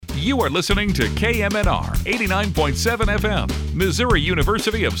You are listening to KMNR 89.7 FM, Missouri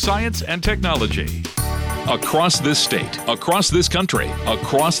University of Science and Technology. Across this state, across this country,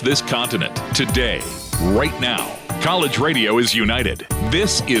 across this continent, today, right now, college radio is united.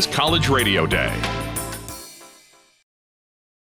 This is College Radio Day.